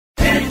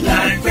Pet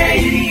Life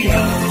Radio.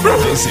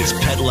 This is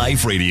Pet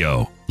Life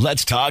Radio.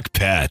 Let's talk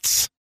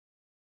pets.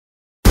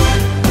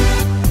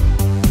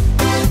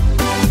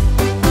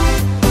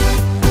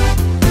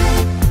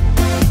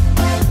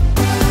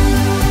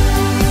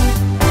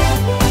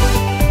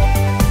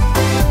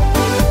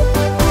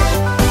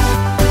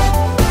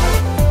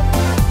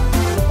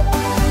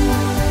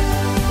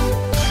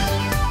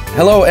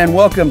 Hello and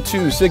welcome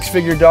to Six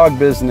Figure Dog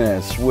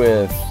Business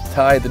with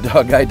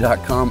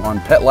TyTheDogGuy.com on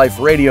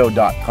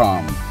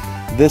PetLifeRadio.com.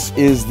 This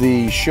is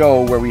the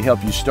show where we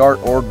help you start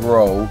or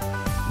grow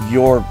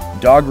your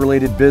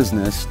dog-related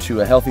business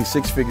to a healthy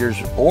 6 figures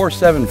or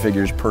 7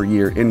 figures per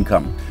year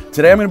income.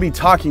 Today I'm going to be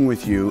talking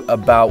with you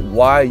about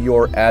why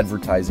your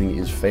advertising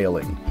is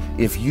failing.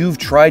 If you've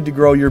tried to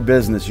grow your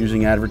business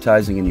using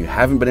advertising and you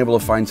haven't been able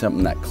to find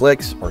something that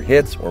clicks or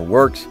hits or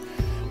works,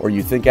 or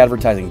you think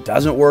advertising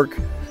doesn't work,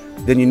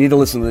 then you need to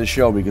listen to this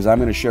show because I'm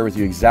going to share with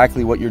you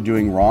exactly what you're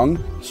doing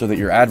wrong so that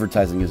your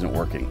advertising isn't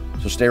working.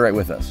 So stay right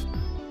with us.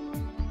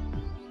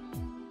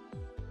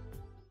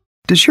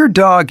 Does your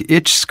dog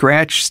itch,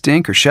 scratch,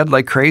 stink, or shed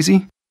like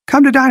crazy?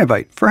 Come to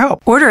Dinovite for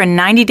help. Order a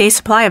 90-day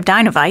supply of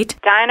Dinovite.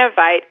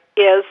 Dinovite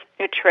is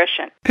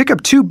nutrition. Pick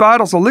up 2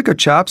 bottles of Lico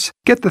Chops,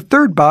 get the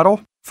 3rd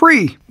bottle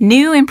free.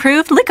 New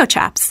improved Lico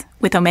Chops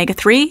with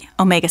omega-3,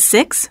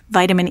 omega-6,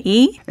 vitamin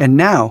E. And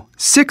now,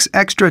 6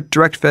 extra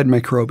direct-fed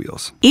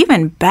microbials.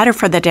 Even better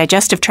for the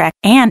digestive tract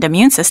and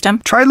immune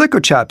system. Try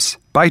Lico Chops.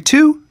 Buy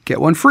 2,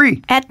 get 1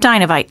 free. At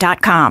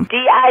Dinovite.com.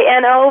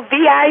 DINOVITE.com.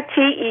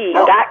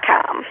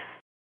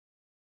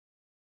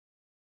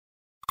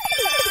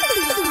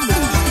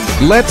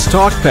 Let's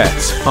Talk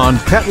Pets on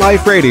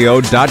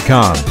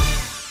PetLifeRadio.com.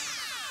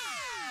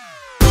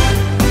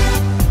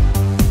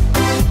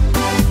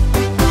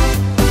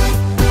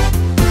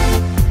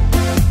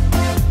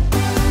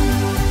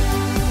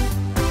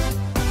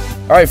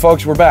 All right,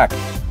 folks, we're back.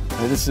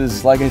 This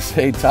is, like I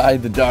say, Ty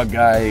the Dog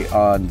Guy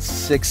on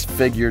Six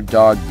Figure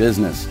Dog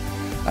Business.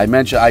 I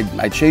mentioned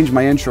I changed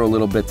my intro a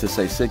little bit to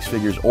say 6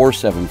 figures or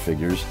 7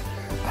 figures.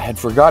 I had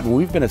forgotten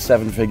we've been a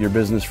 7-figure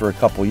business for a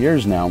couple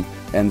years now,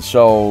 and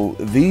so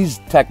these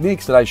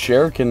techniques that I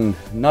share can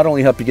not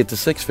only help you get to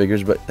 6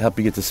 figures, but help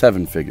you get to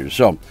 7 figures.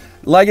 So,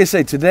 like I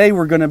say, today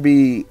we're going to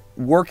be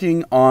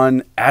working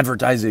on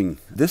advertising.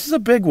 This is a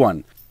big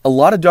one. A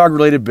lot of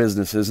dog-related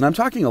businesses, and I'm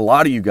talking a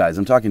lot of you guys.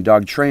 I'm talking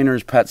dog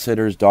trainers, pet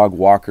sitters, dog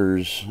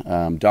walkers,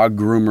 dog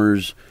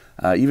groomers,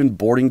 even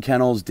boarding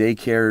kennels,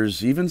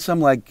 daycares, even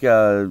some of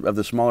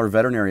the smaller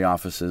veterinary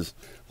offices.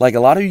 Like a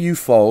lot of you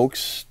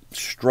folks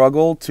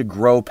struggle to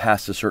grow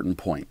past a certain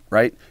point,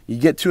 right? You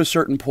get to a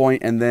certain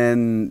point and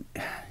then,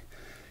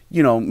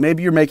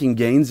 maybe you're making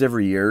gains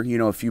every year,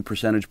 a few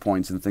percentage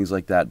points and things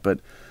like that, but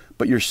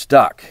you're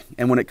stuck.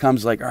 And when it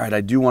comes all right,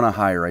 I do want to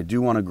hire, I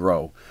do want to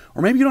grow.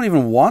 Or maybe you don't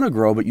even want to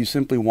grow, but you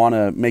simply want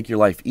to make your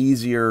life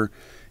easier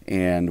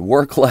and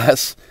work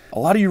less. A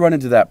lot of you run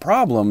into that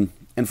problem,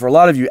 and for a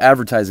lot of you,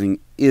 advertising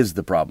is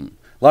the problem.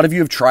 A lot of you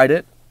have tried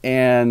it,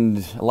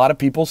 and a lot of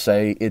people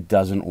say it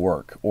doesn't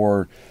work.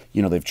 Or,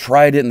 they've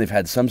tried it and they've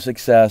had some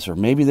success, or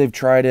maybe they've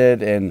tried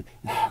it and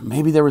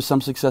maybe there was some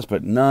success,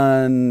 but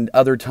none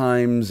other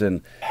times,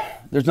 and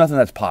there's nothing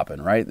that's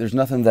popping, right? There's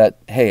nothing that,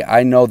 hey,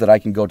 I know that I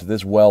can go to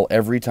this well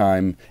every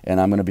time and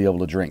I'm going to be able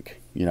to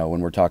drink, when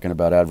we're talking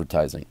about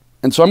advertising.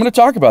 And so I'm going to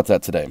talk about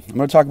that today. I'm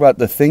going to talk about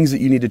the things that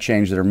you need to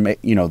change that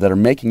are, that are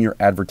making your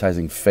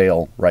advertising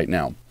fail right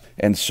now.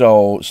 And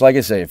so like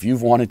I say, if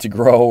you've wanted to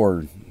grow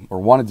or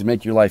wanted to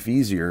make your life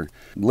easier,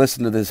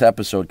 listen to this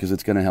episode because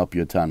it's going to help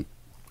you a ton.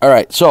 All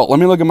right, so let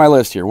me look at my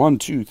list here. 1,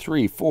 2,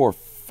 3, 4,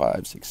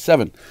 5, 6,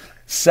 7.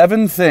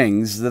 7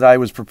 things that I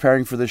was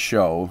preparing for this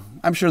show.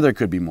 I'm sure there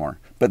could be more,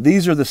 but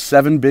these are the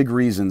 7 big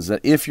reasons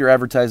that if your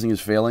advertising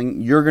is failing,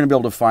 you're going to be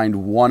able to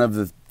find one of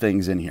the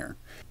things in here.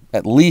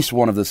 At least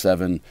one of the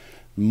 7.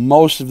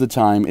 Most of the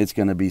time, it's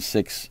going to be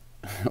 6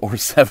 or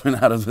 7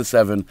 out of the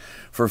 7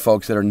 for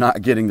folks that are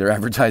not getting their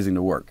advertising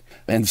to work.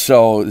 And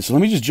so let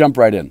me just jump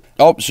right in.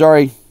 Oh,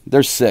 sorry,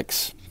 there's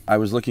 6. I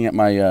was looking at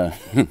my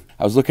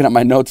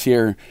my notes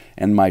here,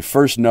 and my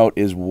first note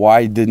is,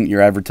 why didn't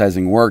your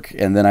advertising work?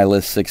 And then I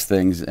list 6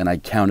 things, and I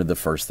counted the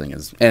first thing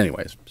as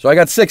anyways. So I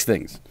got 6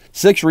 things.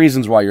 6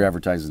 reasons why your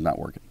advertising is not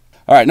working.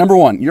 All right, number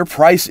 1, your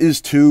price is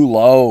too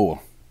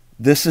low.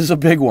 This is a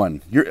big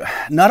one.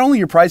 Not only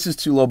your price is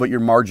too low, but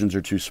your margins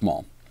are too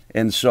small.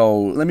 And so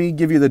let me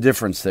give you the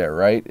difference there,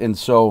 right? And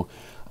so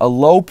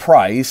a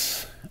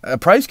price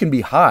can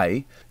be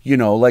high.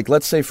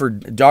 Let's say for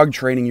dog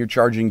training, you're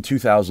charging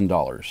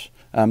 $2,000.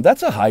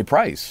 That's a high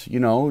price.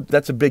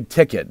 That's a big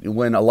ticket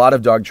when a lot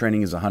of dog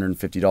training is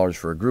 $150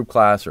 for a group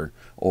class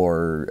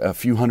or a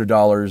few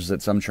 $100s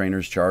that some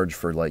trainers charge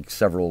for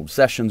several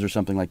sessions or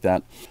something like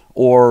that.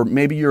 Or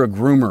maybe you're a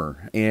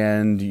groomer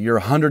and you're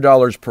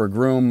 $100 per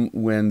groom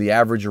when the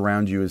average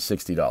around you is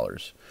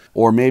 $60.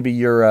 Or maybe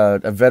you're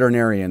a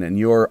veterinarian and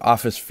your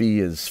office fee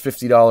is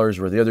 $50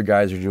 where the other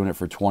guys are doing it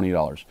for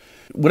 $20.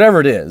 Whatever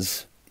it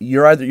is,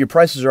 your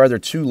prices are either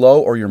too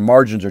low or your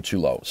margins are too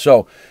low.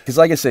 So, because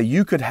like I say,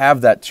 you could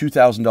have that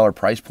 $2,000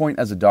 price point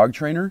as a dog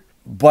trainer,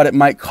 but it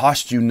might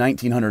cost you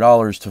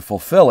 $1,900 to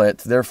fulfill it.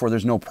 Therefore,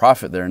 there's no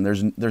profit there, and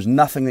there's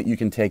nothing that you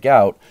can take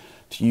out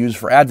to use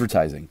for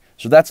advertising.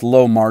 So that's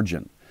low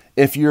margin.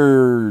 If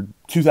you're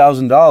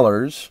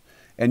 $2,000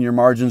 and your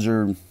margins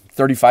are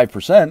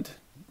 35%,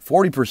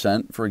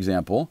 40%, for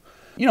example,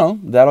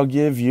 that'll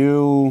give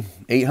you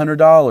 $800,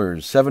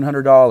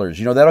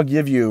 $700. That'll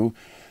give you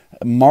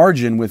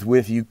margin with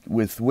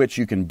which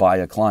you can buy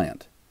a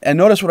client. And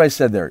notice what I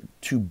said there,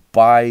 to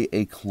buy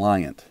a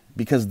client,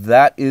 because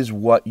that is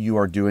what you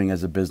are doing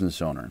as a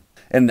business owner.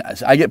 And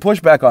I get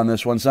pushback on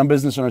this one. Some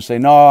business owners say,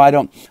 no, I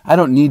don't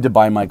need to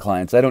buy my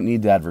clients. I don't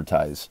need to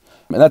advertise.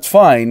 And that's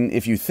fine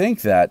if you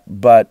think that,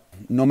 but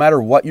no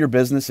matter what your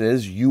business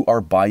is, you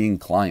are buying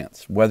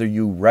clients, whether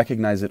you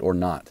recognize it or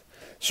not.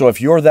 So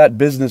if you're that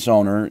business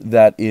owner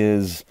that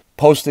is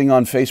posting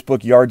on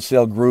Facebook yard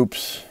sale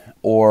groups,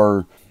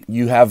 or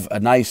you have a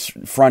nice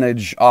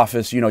frontage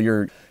office,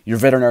 your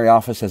veterinary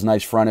office has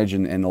nice frontage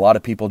and a lot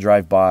of people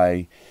drive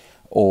by,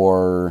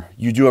 or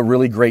you do a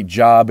really great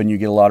job and you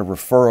get a lot of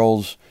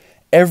referrals,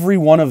 every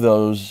one of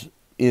those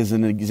is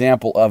an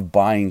example of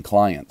buying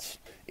clients.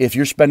 If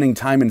you're spending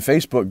time in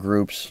Facebook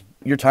groups,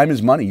 your time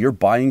is money. You're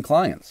buying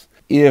clients.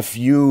 If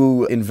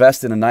you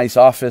invest in a nice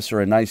office or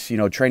a nice,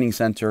 training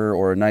center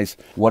or a nice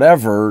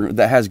whatever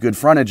that has good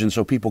frontage and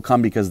so people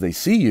come because they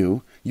see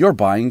you, you're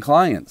buying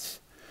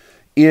clients.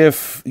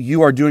 If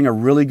you are doing a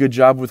really good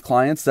job with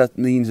clients, that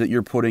means that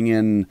you're putting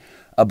in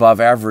above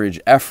average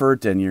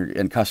effort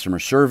and customer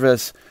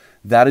service.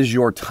 That is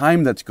your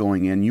time that's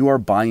going in. You are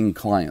buying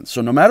clients.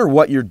 So no matter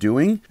what you're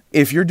doing,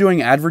 if you're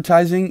doing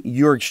advertising,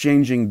 you're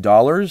exchanging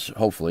dollars,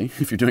 hopefully,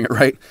 if you're doing it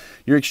right,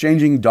 you're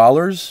exchanging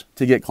dollars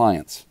to get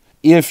clients.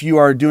 If you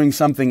are doing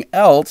something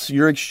else,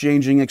 you're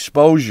exchanging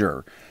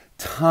exposure,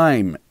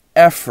 time,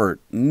 effort,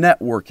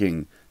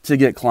 networking to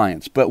get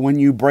clients. But when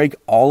you break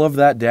all of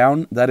that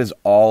down, that is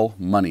all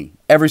money.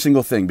 Every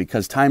single thing,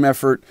 because time,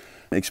 effort,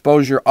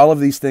 exposure, all of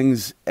these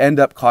things end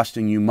up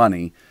costing you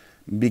money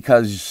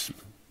because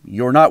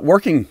you're not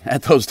working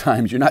at those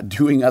times. You're not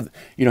doing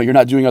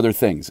other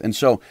things. And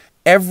so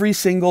every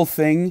single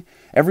thing,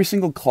 every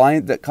single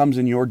client that comes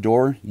in your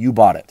door, you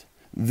bought it.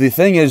 The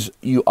thing is,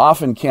 you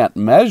often can't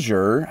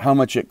measure how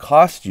much it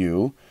costs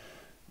you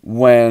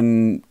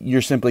when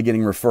you're simply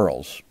getting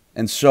referrals.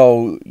 And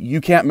so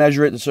you can't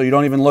measure it, so you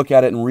don't even look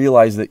at it and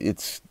realize that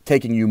it's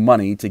taking you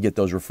money to get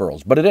those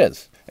referrals. But it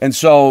is. And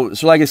so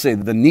like I say,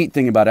 the neat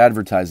thing about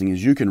advertising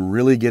is you can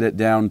really get it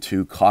down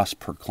to cost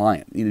per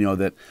client.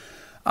 That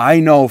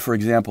I know, for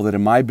example, that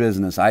in my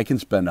business, I can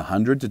spend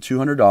 $100 to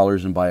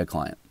 $200 and buy a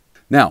client.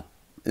 Now,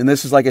 and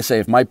this is like I say,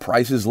 if my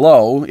price is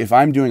low, if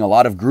I'm doing a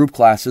lot of group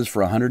classes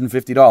for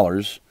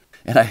 $150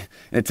 and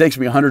it takes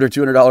me $100 or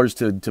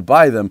 $200 to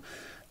buy them,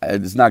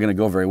 it's not going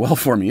to go very well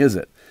for me, is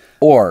it?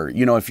 Or,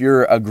 if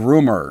you're a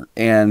groomer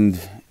and,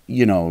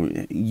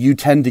 you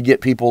tend to get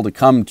people to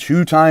come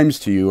 2 times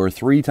to you or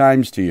 3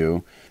 times to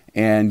you,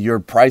 and your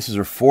prices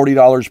are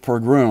 $40 per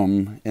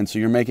groom, and so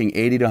you're making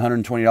 $80 to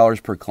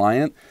 $120 per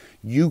client,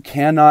 you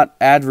cannot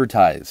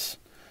advertise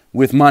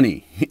with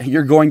money.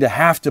 You're going to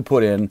have to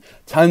put in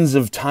tons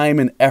of time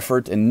and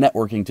effort and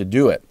networking to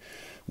do it,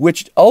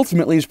 which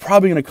ultimately is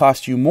probably going to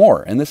cost you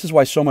more. And this is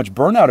why so much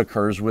burnout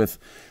occurs with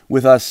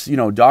us,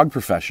 dog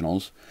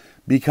professionals,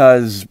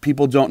 because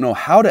people don't know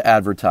how to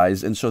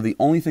advertise. And so the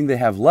only thing they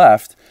have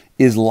left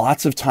is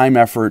lots of time,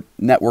 effort,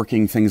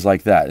 networking, things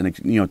like that,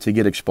 and, to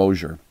get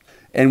exposure.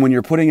 And when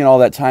you're putting in all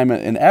that time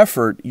and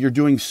effort, you're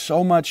doing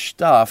so much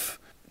stuff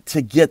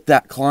to get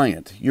that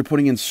client. You're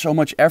putting in so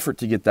much effort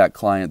to get that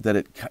client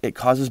that it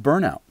causes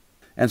burnout.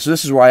 And so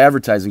this is why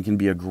advertising can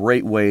be a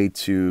great way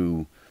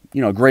to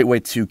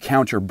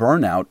counter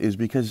burnout, is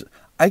because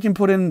I can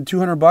put in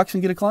 $200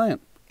 and get a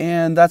client.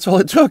 And that's all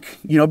it took,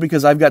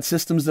 because I've got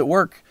systems that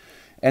work.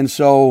 And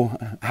so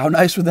how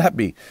nice would that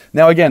be?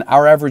 Now, again,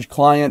 our average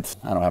client,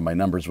 I don't have my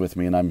numbers with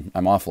me and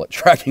I'm awful at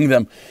tracking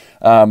them,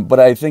 but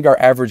I think our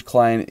average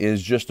client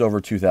is just over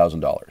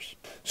 $2,000.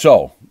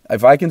 So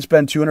if I can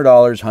spend $200,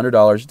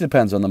 $100, it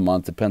depends on the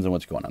month, depends on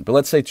what's going on. But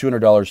let's say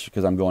 $200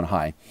 because I'm going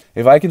high.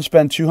 If I can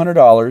spend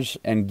 $200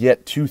 and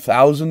get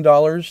 $2,000,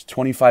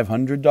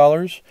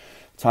 $2,500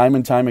 time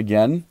and time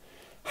again,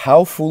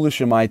 how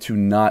foolish am I to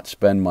not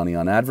spend money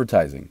on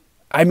advertising?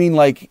 I mean,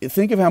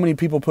 think of how many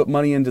people put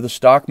money into the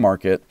stock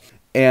market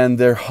and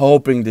they're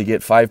hoping to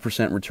get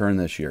 5% return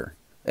this year.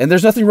 And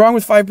there's nothing wrong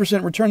with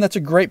 5% return. That's a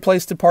great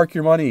place to park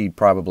your money,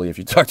 probably, if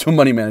you talk to a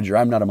money manager.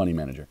 I'm not a money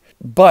manager.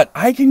 But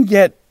I can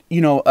get,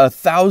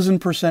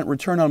 1,000%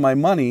 return on my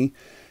money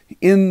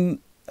in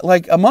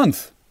a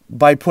month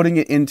by putting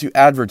it into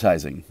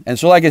advertising. And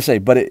so like I say,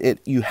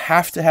 but you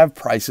have to have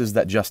prices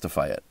that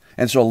justify it.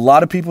 And so a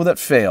lot of people that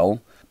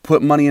fail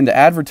put money into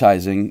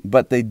advertising,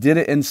 but they did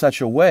it in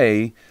such a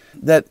way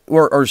that,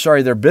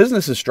 their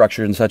business is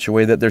structured in such a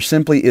way that there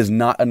simply is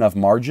not enough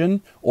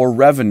margin or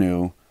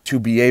revenue to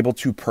be able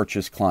to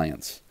purchase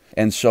clients.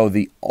 And so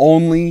the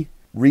only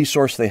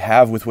resource they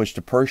have with which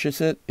to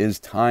purchase it is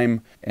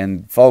time.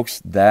 And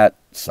folks, that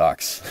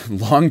sucks.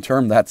 Long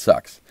term, that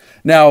sucks.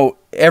 Now,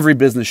 every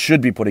business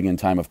should be putting in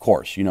time, of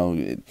course.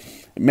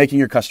 making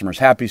your customers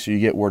happy so you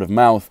get word of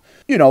mouth,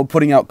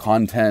 putting out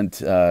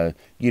content,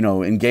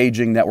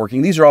 engaging,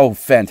 networking. These are all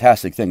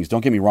fantastic things.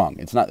 Don't get me wrong.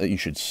 It's not that you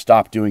should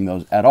stop doing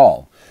those at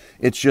all.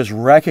 It's just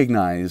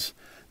recognize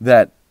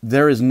that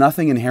there is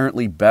nothing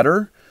inherently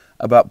better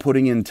about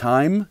putting in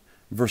time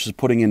versus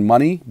putting in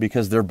money,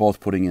 because they're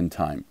both putting in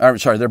time.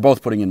 They're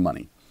both putting in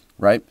money,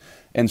 right?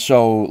 And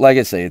so, like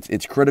I say,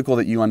 it's critical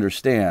that you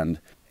understand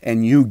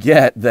and you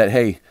get that,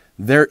 hey,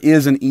 there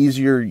is an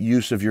easier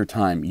use of your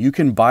time. You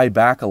can buy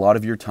back a lot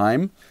of your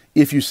time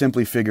if you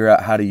simply figure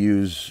out how to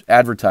use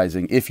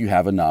advertising, if you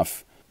have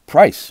enough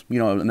price,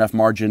 enough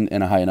margin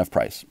and a high enough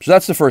price. So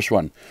that's the first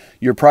one.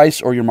 Your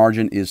price or your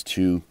margin is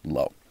too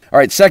low. All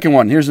right, second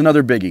one, here's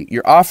another biggie.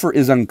 Your offer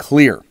is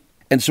unclear.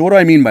 And so what do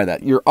I mean by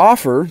that? Your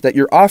offer that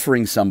you're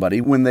offering somebody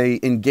when they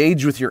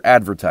engage with your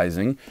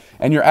advertising,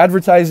 and your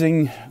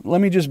advertising, let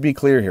me just be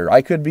clear here.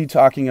 I could be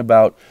talking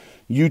about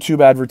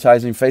YouTube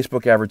advertising,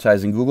 Facebook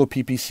advertising, Google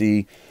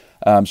PPC.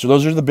 So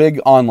those are the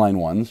big online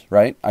ones,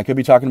 right? I could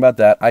be talking about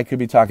that. I could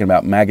be talking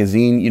about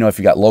magazine, if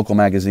you got local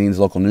magazines,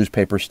 local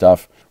newspaper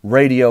stuff,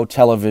 radio,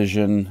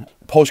 television,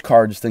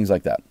 postcards, things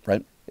like that,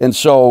 right? And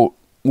so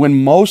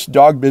when most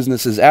dog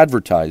businesses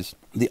advertise,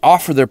 the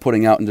offer they're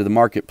putting out into the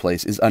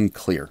marketplace is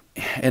unclear.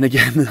 And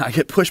again, I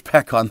get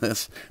pushback on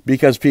this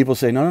because people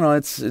say, no,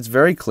 it's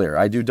very clear.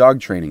 I do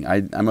dog training.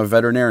 I'm a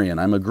veterinarian.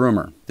 I'm a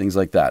groomer, things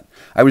like that.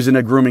 I was in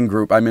a grooming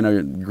group. I'm in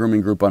a grooming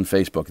group on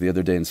Facebook the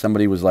other day, and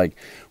somebody was like,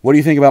 what do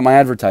you think about my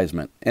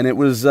advertisement? And it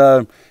was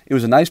a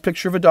nice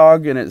picture of a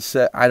dog, and it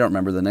said, I don't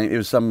remember the name. It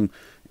was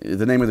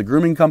the name of the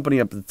grooming company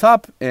up at the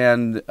top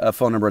and a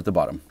phone number at the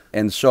bottom.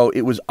 And so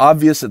it was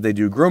obvious that they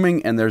do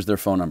grooming, and there's their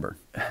phone number.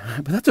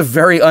 But that's a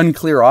very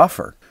unclear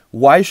offer.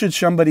 Why should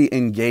somebody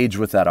engage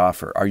with that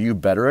offer? Are you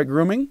better at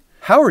grooming?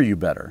 How are you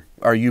better?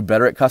 Are you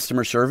better at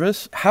customer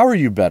service? How are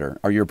you better?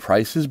 Are your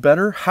prices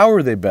better? How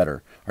are they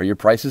better? Are your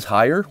prices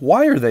higher?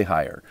 Why are they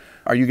higher?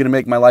 Are you going to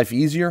make my life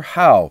easier?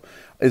 How?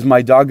 Is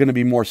my dog going to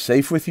be more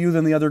safe with you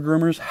than the other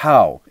groomers?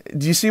 How?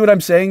 Do you see what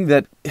I'm saying?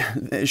 That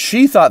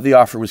she thought the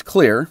offer was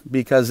clear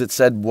because it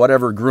said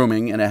whatever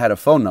grooming and it had a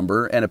phone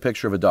number and a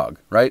picture of a dog,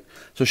 right?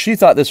 So she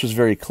thought this was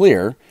very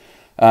clear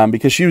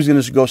because she was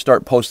going to go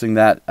start posting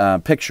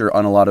that picture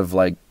on a lot of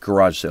like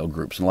garage sale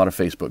groups and a lot of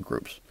Facebook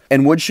groups.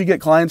 And would she get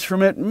clients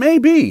from it?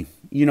 Maybe.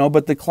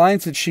 But the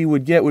clients that she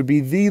would get would be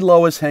the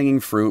lowest hanging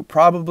fruit,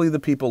 probably the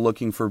people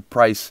looking for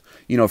price,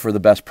 for the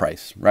best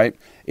price, right?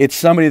 It's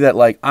somebody that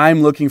like,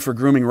 I'm looking for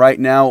grooming right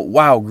now.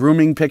 Wow,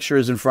 grooming picture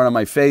is in front of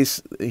my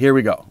face. Here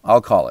we go.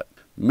 I'll call it.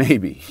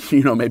 Maybe,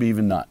 maybe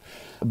even not.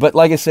 But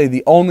like I say,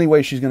 the only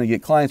way she's going to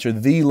get clients are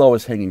the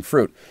lowest hanging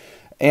fruit.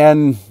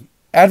 And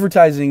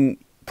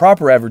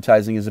proper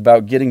advertising is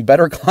about getting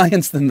better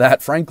clients than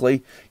that,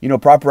 frankly.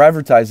 Proper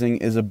advertising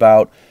is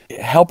about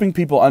helping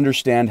people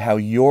understand how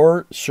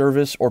your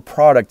service or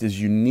product is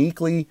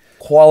uniquely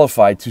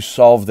qualified to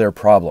solve their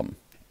problem.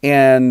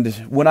 And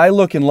when I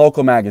look in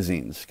local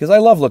magazines, because I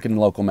love looking in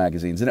local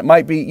magazines, and it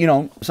might be,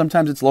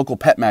 sometimes it's local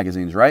pet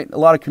magazines, right? A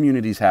lot of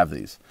communities have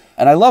these.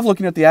 And I love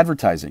looking at the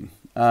advertising.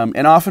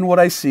 And often what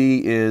I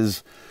see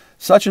is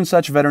such and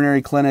such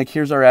veterinary clinic,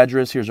 here's our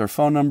address, here's our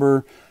phone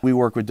number, we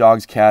work with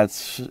dogs,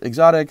 cats,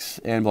 exotics,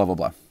 and blah, blah,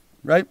 blah,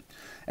 right?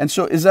 And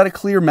so is that a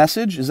clear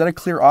message? Is that a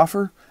clear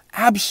offer?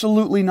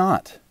 Absolutely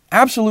not.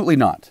 Absolutely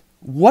not.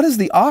 What is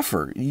the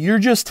offer? You're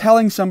just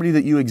telling somebody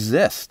that you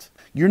exist.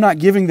 You're not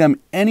giving them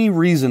any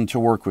reason to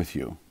work with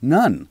you.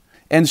 None.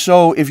 And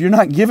so if you're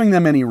not giving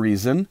them any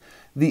reason,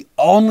 the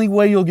only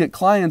way you'll get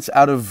clients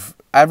out of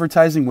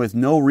advertising with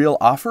no real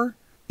offer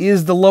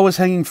is the lowest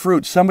hanging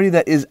fruit, somebody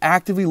that is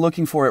actively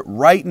looking for it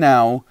right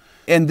now.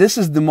 And this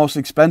is the most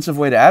expensive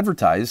way to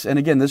advertise. And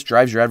again, this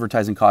drives your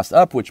advertising cost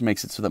up, which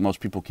makes it so that most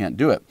people can't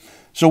do it.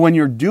 So when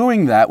you're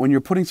doing that, when you're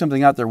putting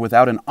something out there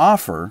without an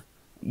offer,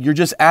 you're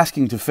just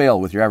asking to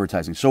fail with your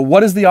advertising. So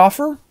what is the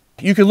offer?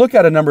 You can look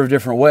at a number of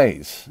different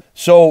ways.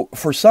 So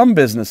for some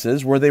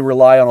businesses where they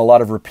rely on a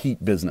lot of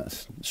repeat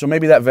business, so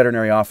maybe that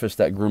veterinary office,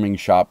 that grooming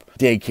shop,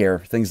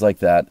 daycare, things like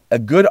that, a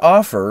good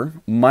offer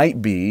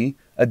might be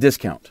a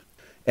discount.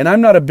 And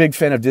I'm not a big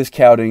fan of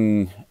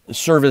discounting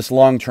service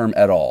long-term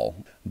at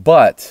all.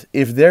 But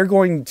if they're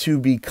going to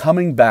be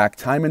coming back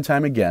time and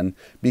time again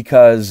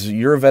because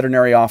you're a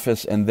veterinary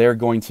office and they're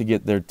going to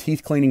get their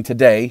teeth cleaning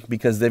today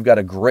because you've got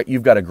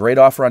a great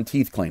offer on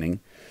teeth cleaning,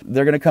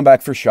 they're going to come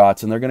back for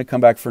shots and they're going to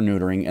come back for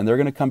neutering and they're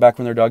going to come back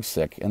when their dog's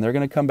sick and they're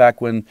going to come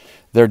back when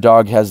their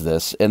dog has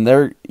this and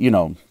they're,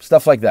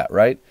 stuff like that,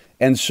 right?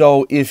 And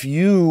so if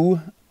you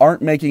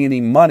aren't making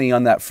any money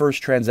on that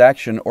first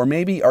transaction or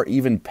maybe are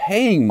even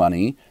paying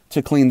money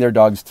to clean their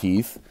dog's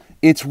teeth,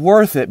 it's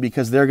worth it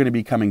because they're going to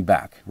be coming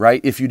back, right?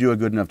 If you do a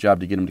good enough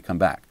job to get them to come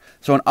back.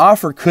 So an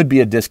offer could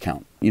be a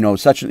discount,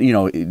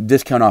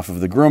 discount off of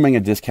the grooming, a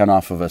discount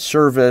off of a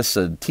service,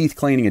 a teeth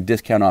cleaning, a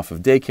discount off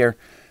of daycare.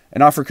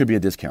 An offer could be a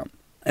discount.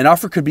 An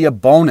offer could be a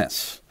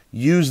bonus.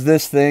 Use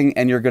this thing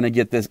and you're going to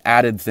get this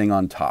added thing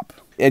on top.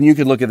 and you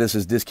could look at this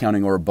as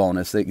discounting or a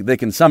bonus. They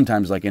can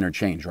sometimes like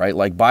interchange, right?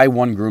 Like buy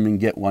one grooming,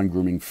 get one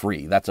grooming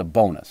free. That's a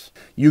bonus.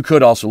 You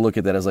could also look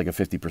at that as like a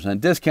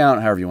 50%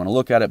 discount, however you want to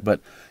look at it,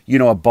 but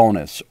a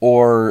bonus.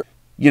 Or,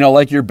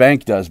 like your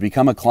bank does,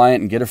 become a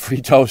client and get a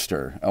free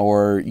toaster.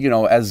 Or,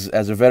 as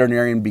a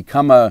veterinarian,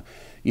 become a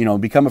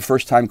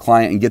first-time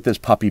client and get this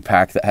puppy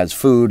pack that has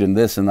food and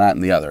this and that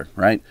and the other,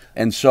 right?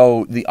 And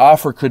so the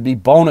offer could be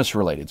bonus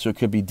related. So it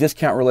could be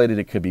discount related,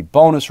 it could be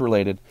bonus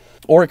related,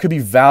 or it could be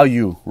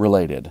value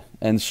related.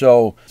 And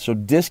so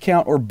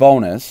discount or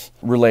bonus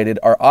related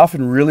are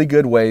often really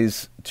good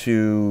ways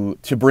to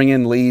bring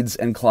in leads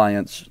and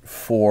clients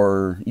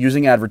for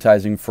using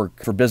advertising for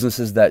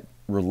businesses that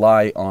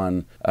rely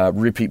on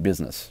repeat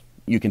business.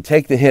 You can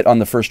take the hit on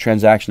the first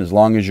transaction as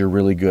long as you're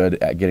really good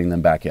at getting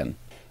them back in.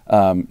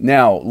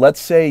 Now, let's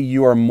say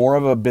you are more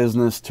of a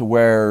business to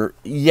where,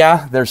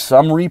 there's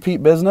some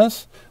repeat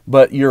business,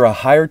 but you're a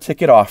higher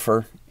ticket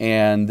offer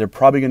and they're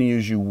probably going to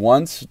use you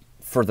once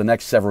for the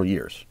next several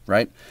years,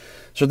 right?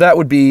 So that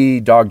would be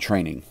dog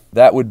training.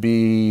 That would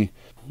be,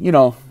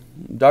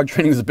 dog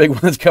training is a big one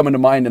that's coming to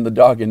mind in the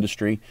dog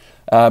industry.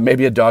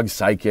 Maybe a dog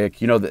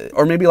psychic,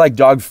 or maybe like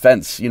dog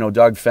fence,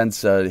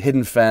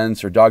 hidden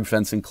fence or dog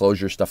fence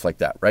enclosure, stuff like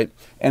that, right?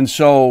 And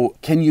so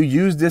can you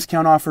use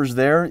discount offers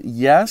there?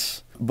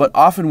 Yes. But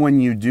often when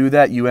you do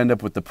that, you end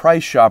up with the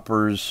price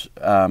shoppers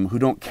who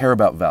don't care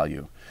about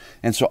value.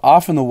 And so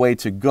often the way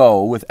to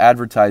go with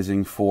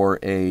advertising for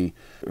a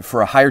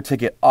higher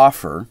ticket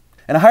offer,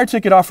 and a higher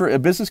ticket offer, a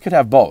business could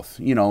have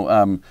both.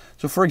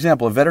 So for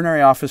example, a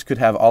veterinary office could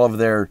have all of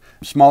their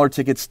smaller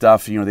ticket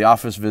stuff, the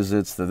office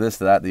visits, the this,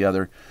 the that, the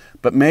other.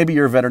 But maybe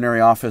you're a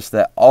veterinary office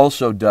that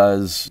also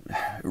does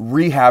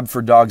rehab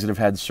for dogs that have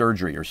had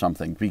surgery or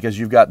something, because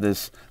you've got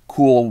this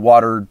cool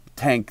water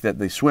tank that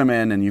they swim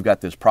in and you've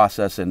got this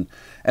process and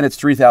it's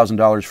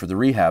 $3,000 for the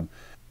rehab.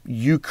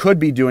 You could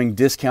be doing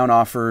discount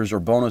offers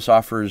or bonus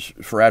offers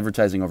for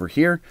advertising over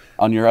here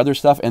on your other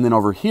stuff, and then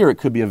over here it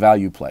could be a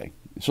value play.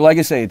 So like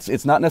I say,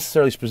 it's not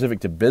necessarily specific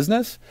to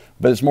business,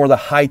 but it's more the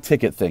high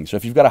ticket thing. So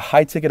if you've got a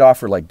high ticket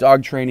offer like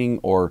dog training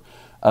or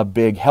a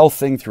big health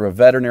thing through a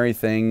veterinary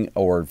thing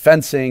or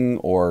fencing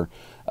or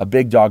a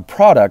big dog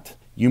product,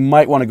 you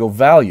might want to go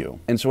value.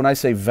 And so when I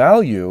say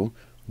value,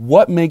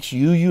 what makes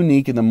you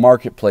unique in the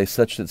marketplace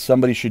such that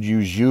somebody should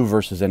use you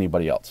versus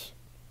anybody else?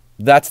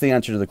 That's the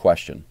answer to the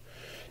question.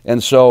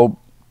 And so,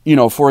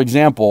 for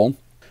example,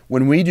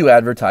 when we do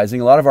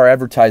advertising, a lot of our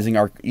advertising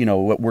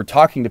what we're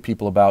talking to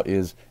people about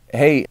is,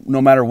 hey,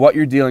 no matter what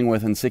you're dealing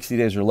with in 60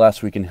 days or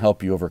less, we can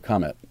help you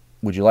overcome it.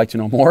 Would you like to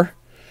know more?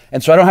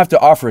 And so I don't have to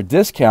offer a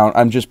discount.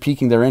 I'm just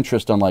piquing their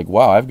interest on like,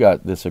 wow, I've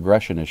got this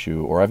aggression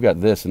issue, or I've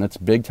got this and it's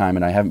big time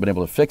and I haven't been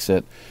able to fix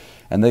it.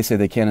 And they say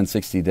they can in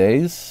 60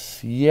 days.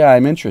 Yeah,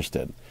 I'm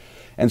interested.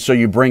 And so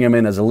you bring them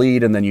in as a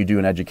lead and then you do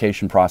an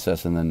education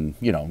process and then,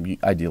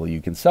 ideally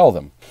you can sell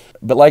them.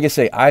 But like I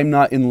say, I'm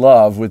not in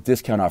love with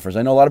discount offers.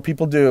 I know a lot of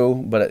people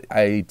do, but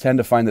I tend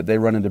to find that they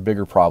run into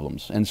bigger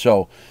problems. And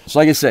so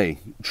like I say,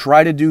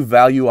 try to do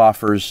value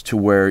offers to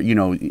where,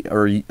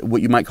 or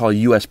what you might call a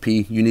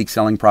USP, unique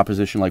selling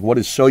proposition, like what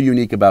is so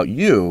unique about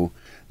you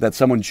that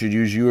someone should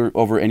use you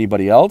over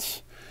anybody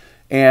else.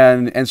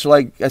 And so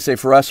like I say,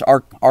 for us,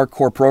 our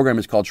core program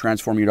is called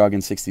Transform Your Dog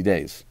in 60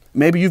 Days.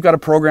 Maybe you've got a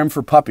program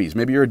for puppies.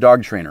 Maybe you're a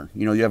dog trainer.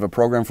 You have a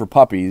program for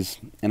puppies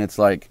and it's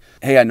like,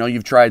 hey, I know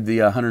you've tried the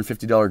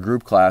 $150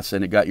 group class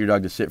and it got your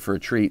dog to sit for a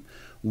treat.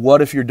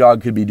 What if your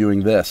dog could be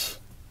doing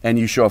this? And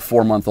you show a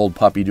 4-month-old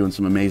puppy doing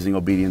some amazing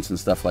obedience and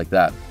stuff like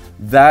that.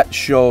 That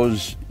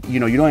shows, you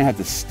don't even have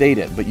to state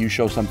it, but you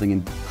show something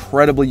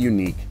incredibly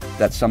unique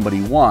that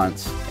somebody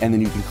wants, and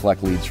then you can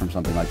collect leads from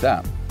something like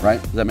that,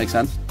 right? Does that make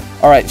sense?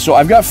 All right, so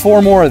I've got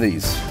 4 more of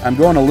these. I'm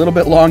going a little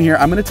bit long here.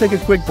 I'm going to take a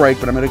quick break,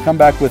 but I'm going to come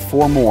back with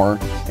 4 more,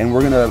 and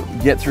we're going to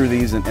get through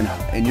these,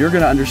 and you're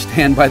going to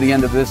understand by the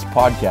end of this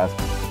podcast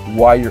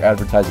why your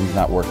advertising is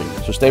not working.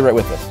 So stay right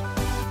with us.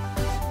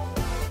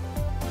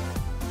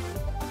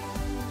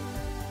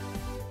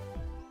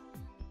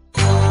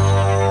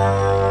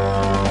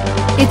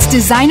 It's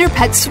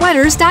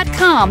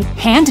designerpetsweaters.com.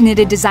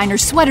 Hand-knitted designer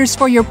sweaters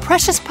for your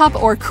precious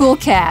pup or cool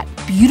cat.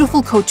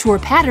 Beautiful couture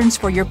patterns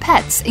for your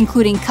pets,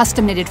 including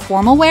custom-knitted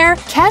formal wear,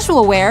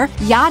 casual wear,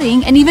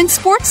 yachting, and even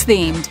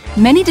sports-themed.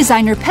 Many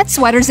designer pet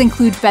sweaters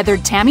include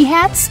feathered tammy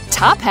hats,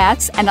 top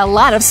hats, and a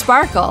lot of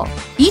sparkle.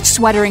 Each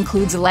sweater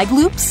includes leg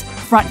loops,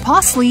 front paw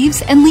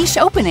sleeves, and leash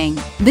opening.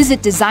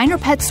 Visit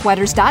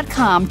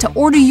designerpetsweaters.com to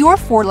order your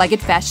 4-legged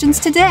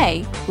fashions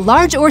today.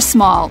 Large or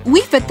small,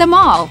 we fit them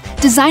all.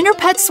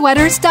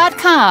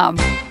 designerpetsweaters.com.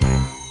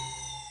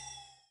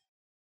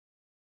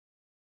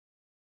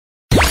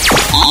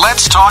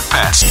 Let's talk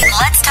pets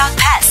Let's talk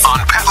pets on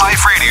Pet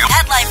Life Radio.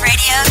 Pet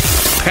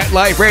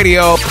Life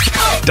Radio.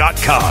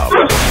 PetLifeRadio.com.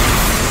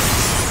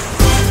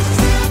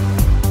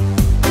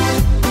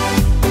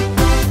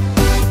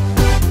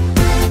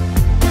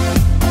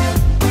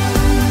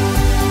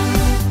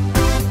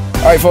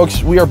 All right,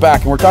 folks, we are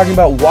back, and we're talking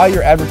about why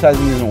your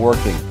advertising isn't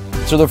working.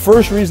 So the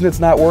first reason it's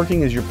not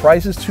working is your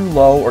price is too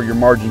low or your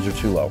margins are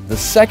too low. The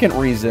second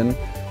reason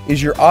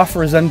is your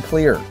offer is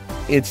unclear.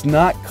 It's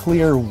not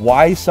clear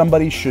why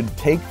somebody should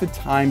take the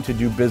time to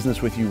do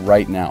business with you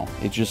right now.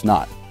 It's just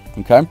not,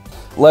 okay?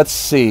 Let's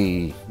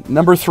see.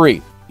 Number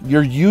 3,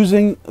 you're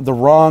using the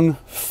wrong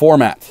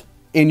format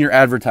in your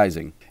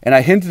advertising. And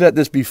I hinted at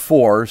this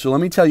before, so let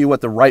me tell you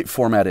what the right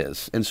format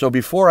is. And so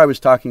before I was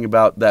talking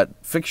about that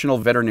fictional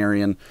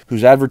veterinarian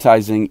who's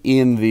advertising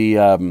in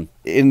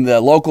the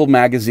local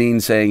magazine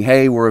saying,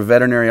 hey, we're a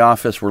veterinary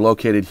office, we're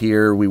located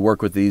here, we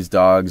work with these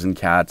dogs and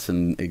cats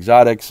and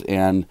exotics,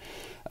 and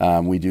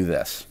we do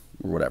this,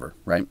 or whatever,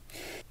 right?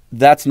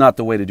 That's not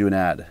the way to do an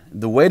ad.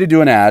 The way to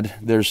do an ad,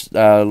 there's,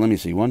 let me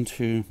see, 1,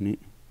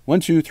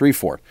 2, 3,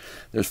 4.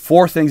 There's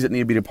 4 things that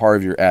need to be a part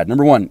of your ad.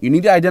 Number 1, you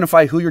need to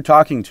identify who you're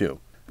talking to.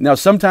 Now,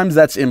 sometimes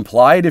that's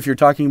implied if you're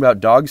talking about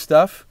dog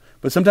stuff,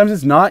 but sometimes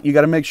it's not. You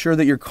got to make sure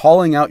that you're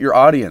calling out your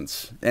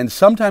audience. And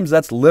sometimes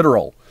that's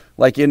literal.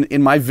 Like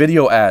in my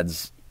video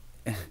ads,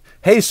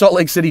 hey, Salt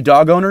Lake City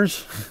dog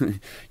owners,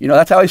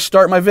 that's how I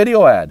start my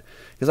video ad,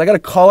 because I got to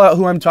call out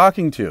who I'm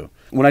talking to.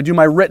 When I do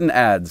my written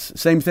ads,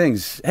 same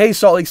things. Hey,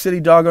 Salt Lake City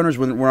dog owners,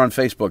 when we're on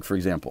Facebook, for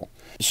example.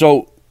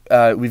 So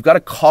we've got to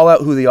call out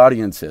who the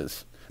audience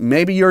is.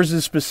 Maybe yours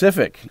is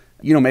specific.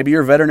 Maybe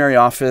you're a veterinary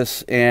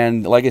office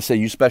and, like I said,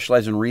 you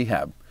specialize in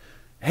rehab.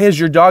 Hey, has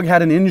your dog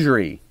had an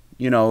injury?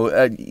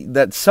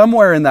 That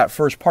somewhere in that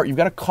first part, you've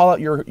got to call out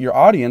your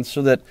audience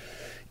so that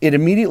it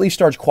immediately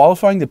starts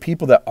qualifying the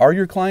people that are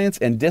your clients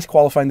and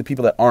disqualifying the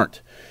people that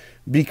aren't.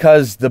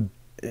 Because the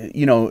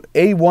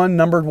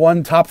number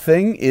one top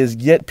thing is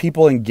get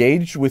people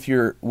engaged with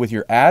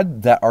your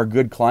ad that are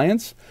good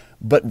clients.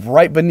 But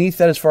right beneath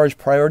that, as far as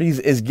priorities,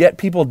 is get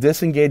people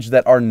disengaged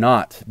that are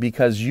not,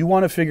 because you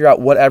want to figure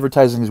out what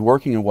advertising is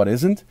working and what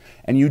isn't,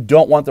 and you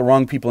don't want the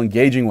wrong people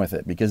engaging with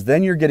it, because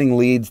then you're getting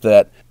leads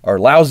that are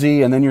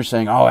lousy, and then you're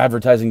saying, oh,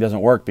 advertising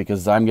doesn't work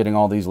because I'm getting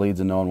all these leads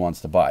and no one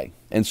wants to buy.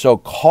 And so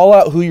call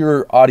out who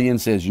your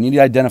audience is. You need to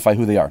identify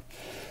who they are.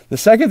 The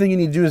second thing you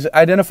need to do is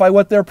identify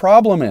what their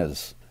problem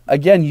is.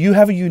 Again, you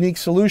have a unique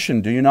solution,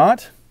 do you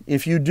not?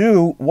 If you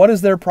do, what is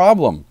their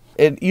problem?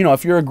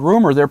 If you're a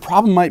groomer, their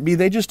problem might be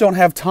they just don't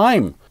have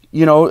time.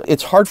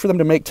 It's hard for them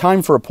to make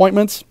time for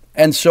appointments.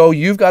 And so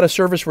you've got a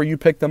service where you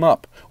pick them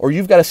up, or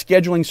you've got a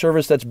scheduling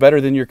service that's better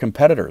than your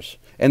competitors.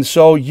 And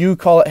so you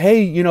call it,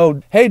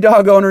 hey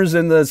dog owners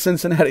in the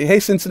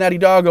Cincinnati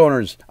dog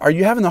owners, are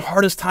you having the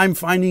hardest time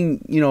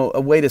finding, a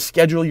way to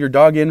schedule your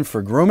dog in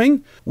for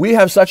grooming? We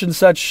have such and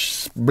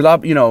such,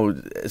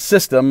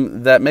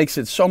 system that makes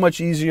it so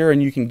much easier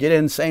and you can get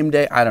in same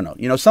day. I don't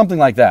know, something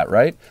like that,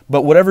 right?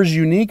 But whatever's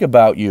unique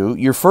about you,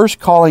 you're first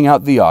calling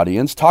out the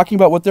audience, talking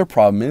about what their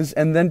problem is,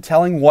 and then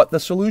telling what the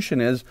solution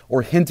is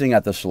or hinting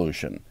at the solution.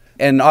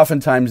 And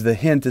oftentimes the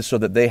hint is so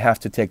that they have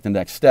to take the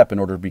next step in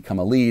order to become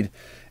a lead,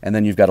 and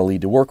then you've got a lead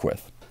to work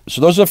with.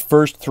 So those are the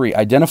first 3.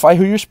 Identify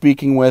who you're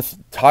speaking with,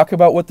 talk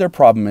about what their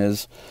problem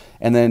is,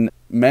 and then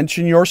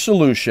mention your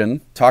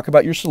solution, talk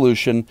about your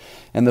solution,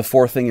 and the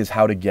 4th thing is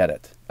how to get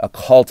it, a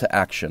call to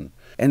action.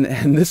 And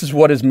this is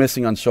what is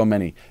missing on so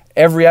many.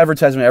 Every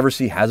advertisement I ever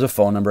see has a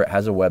phone number, it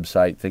has a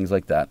website, things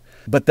like that.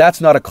 But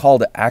that's not a call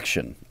to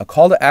action. A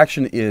call to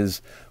action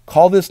is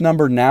call this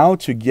number now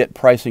to get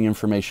pricing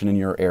information in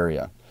your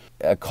area.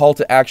 A call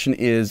to action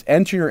is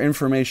enter your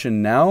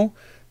information now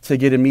to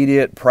get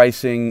immediate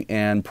pricing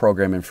and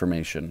program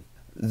information.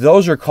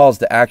 Those are calls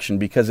to action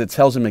because it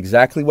tells them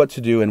exactly what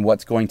to do and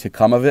what's going to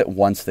come of it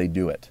once they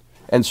do it.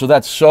 And so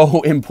that's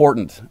so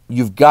important.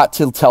 You've got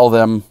to tell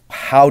them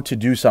how to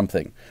do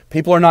something.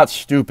 People are not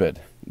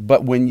stupid,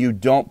 but when you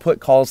don't put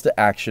calls to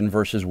action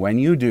versus when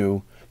you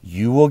do,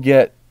 you will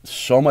get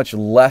so much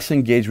less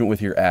engagement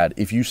with your ad.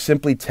 If you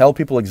simply tell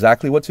people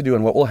exactly what to do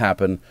and what will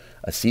happen,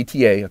 a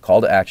CTA, a call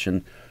to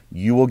action,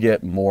 you will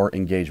get more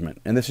engagement.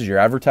 And this is your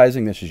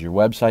advertising, this is your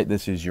website,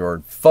 this is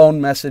your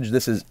phone message,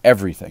 this is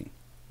everything.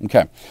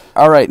 Okay.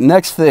 All right,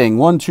 next thing,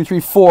 1, 2, 3,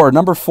 4.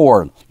 Number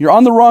 4, you're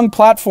on the wrong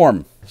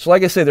platform. So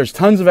like I say, there's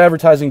tons of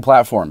advertising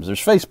platforms.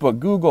 There's Facebook,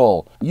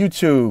 Google,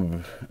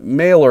 YouTube,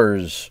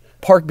 mailers,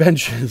 park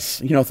benches,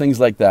 things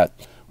like that.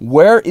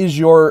 Where is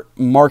your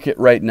market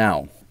right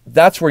now?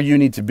 That's where you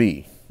need to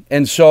be.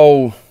 And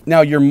so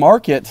now your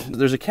market,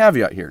 there's a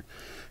caveat here,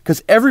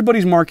 because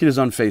everybody's market is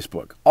on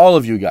Facebook, all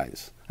of you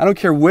guys. I don't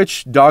care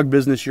which dog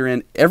business you're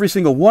in, every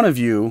single one of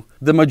you,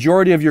 the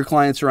majority of your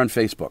clients are on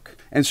Facebook.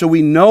 And so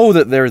we know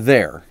that they're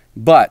there,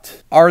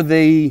 but are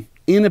they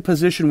in a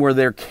position where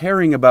they're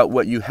caring about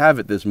what you have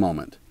at this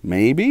moment?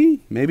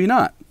 Maybe, maybe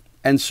not.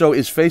 And so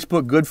is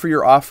Facebook good for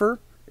your offer?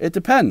 It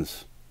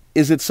depends.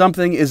 Is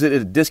it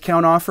a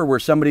discount offer where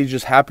somebody's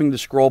just happening to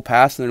scroll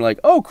past and they're like,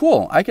 oh,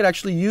 cool, I could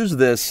actually use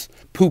this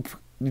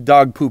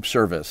dog poop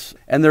service.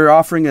 And they're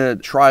offering a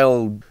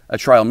trial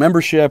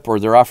membership, or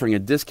they're offering a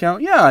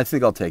discount. Yeah, I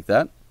think I'll take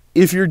that.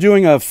 If you're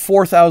doing a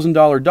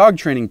 $4,000 dog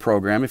training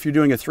program, if you're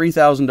doing a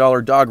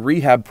 $3,000 dog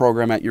rehab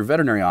program at your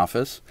veterinary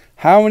office,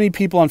 how many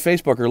people on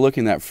Facebook are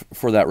looking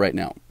for that right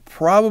now?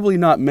 Probably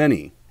not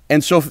many.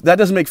 And so that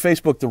doesn't make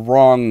Facebook the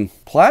wrong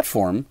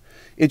platform.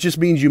 It just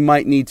means you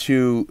might need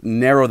to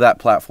narrow that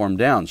platform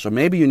down. So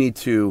maybe you need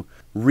to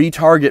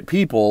retarget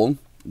people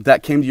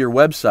that came to your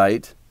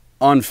website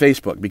on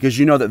Facebook because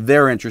you know that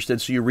they're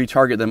interested, so you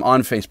retarget them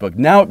on Facebook.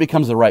 Now it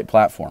becomes the right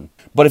platform.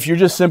 But if you're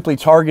just simply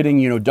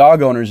targeting,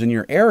 dog owners in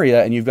your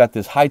area and you've got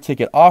this high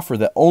ticket offer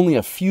that only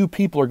a few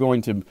people are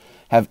going to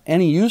have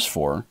any use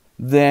for,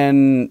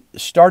 then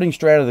starting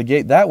straight out of the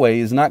gate that way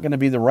is not going to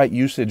be the right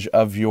usage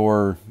of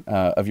your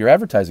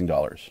advertising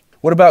dollars.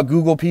 What about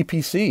Google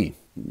PPC?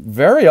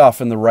 Very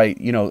often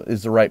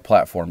is the right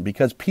platform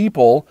because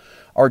people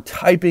are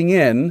typing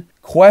in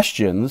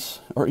questions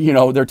or,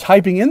 they're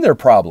typing in their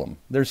problem.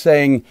 They're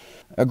saying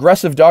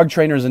aggressive dog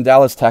trainers in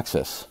Dallas,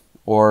 Texas,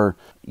 or,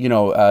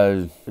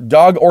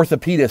 dog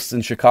orthopedists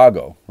in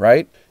Chicago,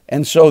 right?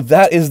 And so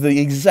that is the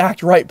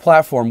exact right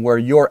platform where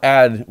your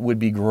ad would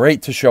be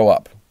great to show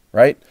up,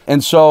 right?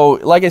 And so,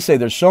 like I say,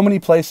 there's so many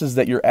places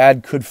that your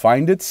ad could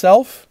find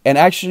itself. And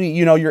actually,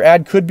 your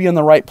ad could be on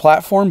the right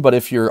platform, but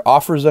if your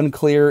offer's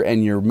unclear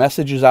and your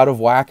message is out of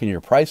whack and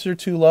your prices are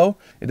too low,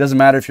 it doesn't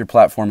matter if your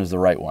platform is the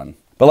right one.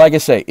 But like I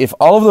say, if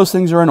all of those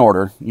things are in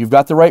order, you've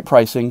got the right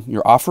pricing,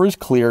 your offer is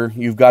clear,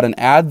 you've got an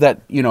ad that,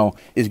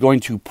 is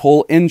going to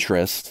pull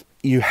interest,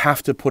 you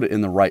have to put it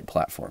in the right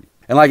platform.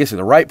 And like I said,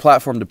 the right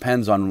platform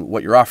depends on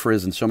what your offer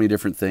is and so many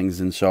different things.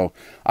 And so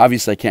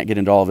obviously I can't get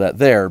into all of that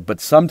there,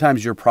 but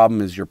sometimes your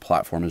problem is your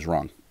platform is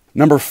wrong.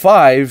 Number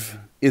 5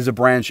 is a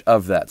branch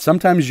of that.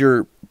 Sometimes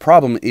your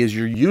problem is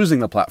you're using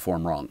the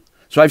platform wrong.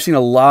 So I've seen a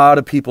lot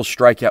of people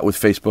strike out with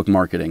Facebook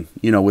marketing,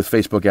 with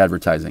Facebook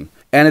advertising.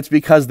 And it's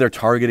because they're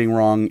targeting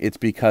wrong. It's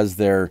because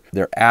their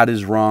ad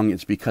is wrong.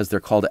 It's because their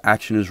call to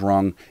action is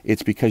wrong.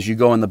 It's because you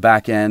go in the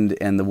back end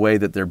and the way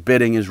that their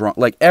bidding is wrong.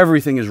 Like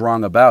everything is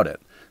wrong about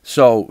it.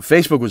 So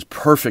Facebook was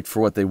perfect for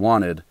what they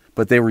wanted,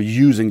 but they were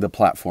using the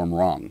platform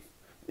wrong.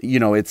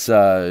 It's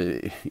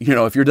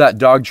if you're that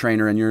dog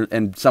trainer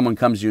and someone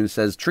comes to you and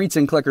says treats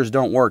and clickers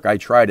don't work, I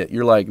tried it.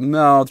 You're like,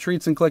 no,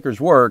 treats and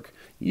clickers work.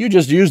 You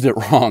just used it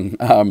wrong.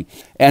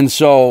 And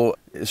so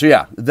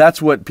yeah,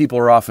 that's what people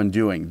are often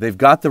doing. They've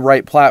got the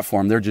right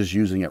platform, they're just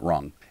using it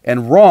wrong.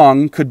 And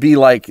wrong could be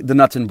like the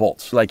nuts and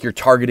bolts, like you're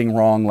targeting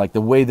wrong, like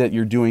the way that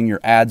you're doing your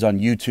ads on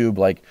YouTube,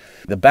 like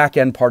the back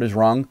end part is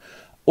wrong.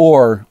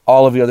 Or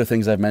all of the other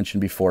things I've mentioned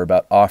before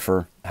about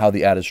offer, how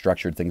the ad is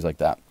structured, things like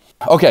that.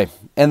 Okay,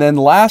 and then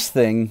last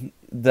thing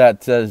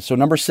that, so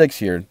number 6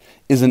 here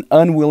is an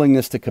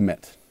unwillingness to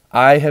commit.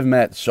 I have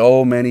met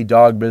so many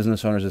dog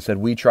business owners that said,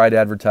 we tried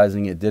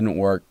advertising, it didn't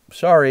work.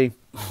 Sorry.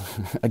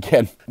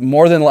 Again,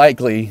 more than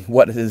likely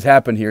what has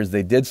happened here is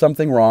they did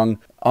something wrong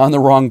on the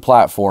wrong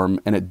platform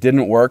and it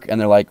didn't work.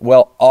 And they're like,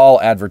 well, all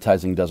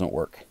advertising doesn't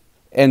work.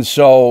 And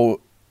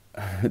so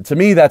to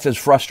me, that's as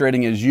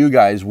frustrating as you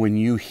guys when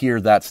you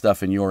hear that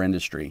stuff in your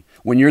industry.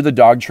 When you're the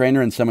dog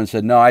trainer and someone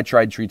said, no, I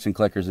tried treats and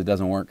clickers, it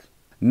doesn't work.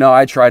 No,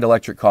 I tried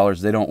electric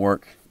collars, they don't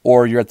work.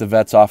 Or you're at the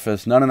vet's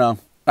office, no,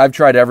 I've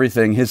tried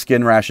everything, his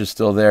skin rash is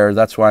still there,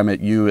 that's why I'm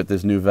at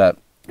this new vet.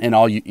 And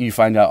you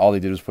find out all they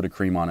did was put a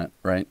cream on it,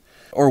 right?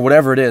 Or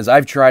whatever it is,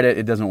 I've tried it,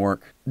 it doesn't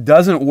work.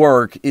 Doesn't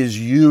work is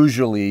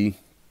usually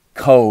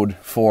code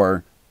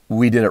for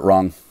we did it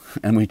wrong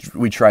and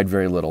we tried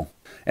very little.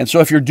 And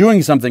so if you're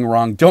doing something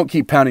wrong, don't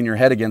keep pounding your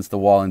head against the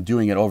wall and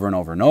doing it over and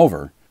over and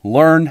over.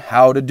 Learn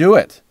how to do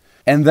it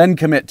and then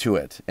commit to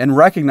it and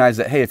recognize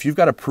that, hey, if you've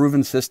got a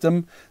proven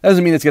system, that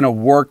doesn't mean it's going to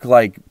work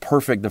like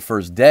perfect the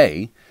first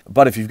day.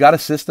 But if you've got a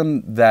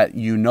system that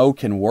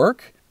can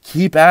work,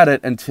 keep at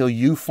it until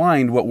you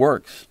find what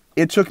works.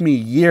 It took me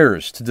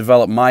years to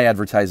develop my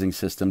advertising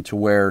system to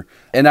where,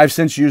 and I've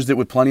since used it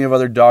with plenty of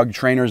other dog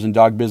trainers and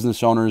dog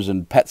business owners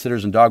and pet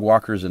sitters and dog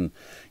walkers and,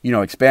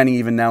 expanding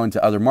even now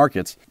into other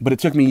markets. But it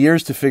took me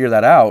years to figure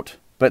that out.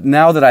 But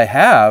now that I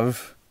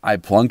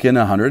plunk in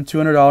 $100,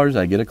 $200,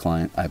 I get a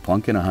client. I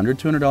plunk in $100,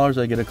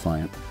 $200, I get a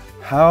client.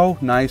 How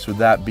nice would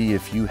that be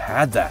if you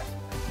had that?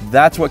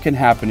 That's what can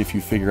happen if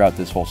you figure out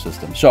this whole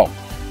system. So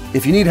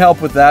if you need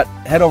help with that,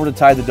 head over to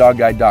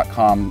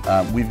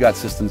TieTheDogGuy.com. We've got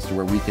systems to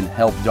where we can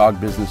help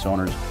dog business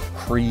owners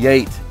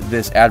create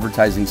this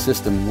advertising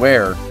system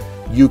where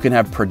you can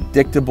have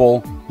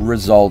predictable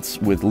results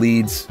with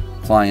leads,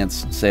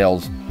 clients,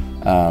 sales,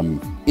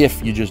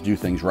 if you just do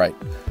things right.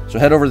 So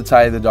head over to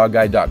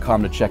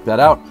TieTheDogGuy.com to check that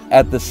out.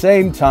 At the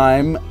same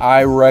time,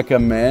 I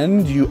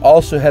recommend you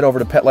also head over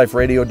to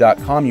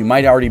PetLifeRadio.com. You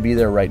might already be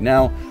there right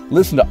now.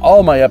 Listen to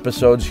all my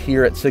episodes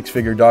here at Six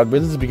Figure Dog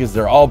Business because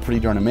they're all pretty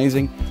darn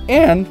amazing.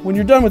 And when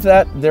you're done with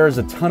that, there's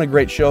a ton of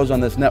great shows on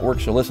this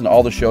network. So listen to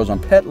all the shows on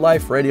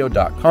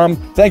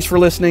PetLifeRadio.com. Thanks for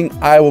listening.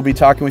 I will be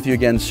talking with you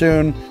again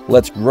soon.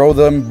 Let's grow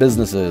them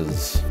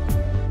businesses.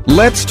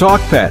 Let's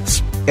Talk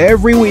Pets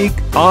every week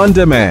on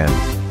demand,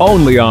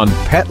 only on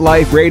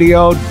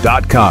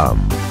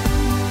PetLifeRadio.com.